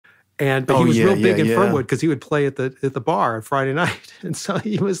But he was real big in Fernwood because he would play at the bar on Friday night. And so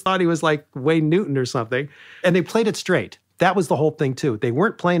thought he was like Wayne Newton or something. And they played it straight. That was the whole thing too. They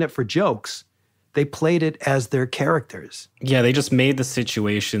weren't playing it for jokes. They played it as their characters. Yeah, they just made the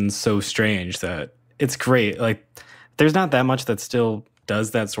situation so strange that it's great. Like, there's not that much that still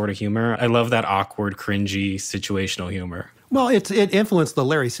does that sort of humor. I love that awkward, cringy, situational humor. Well, it influenced the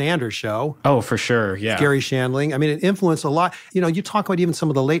Larry Sanders Show. Oh, for sure, yeah. Gary Shandling. I mean, it influenced a lot. You talk about even some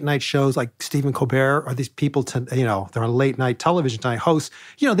of the late night shows like Stephen Colbert or these people, they're on late night television tonight hosts.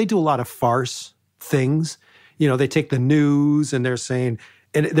 They do a lot of farce things. They take the news and they're saying,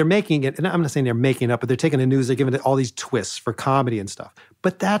 and they're making it, and I'm not saying they're making it up, but they're taking the news, they're giving it all these twists for comedy and stuff.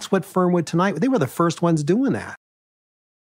 But that's what Fernwood Tonight, they were the first ones doing that.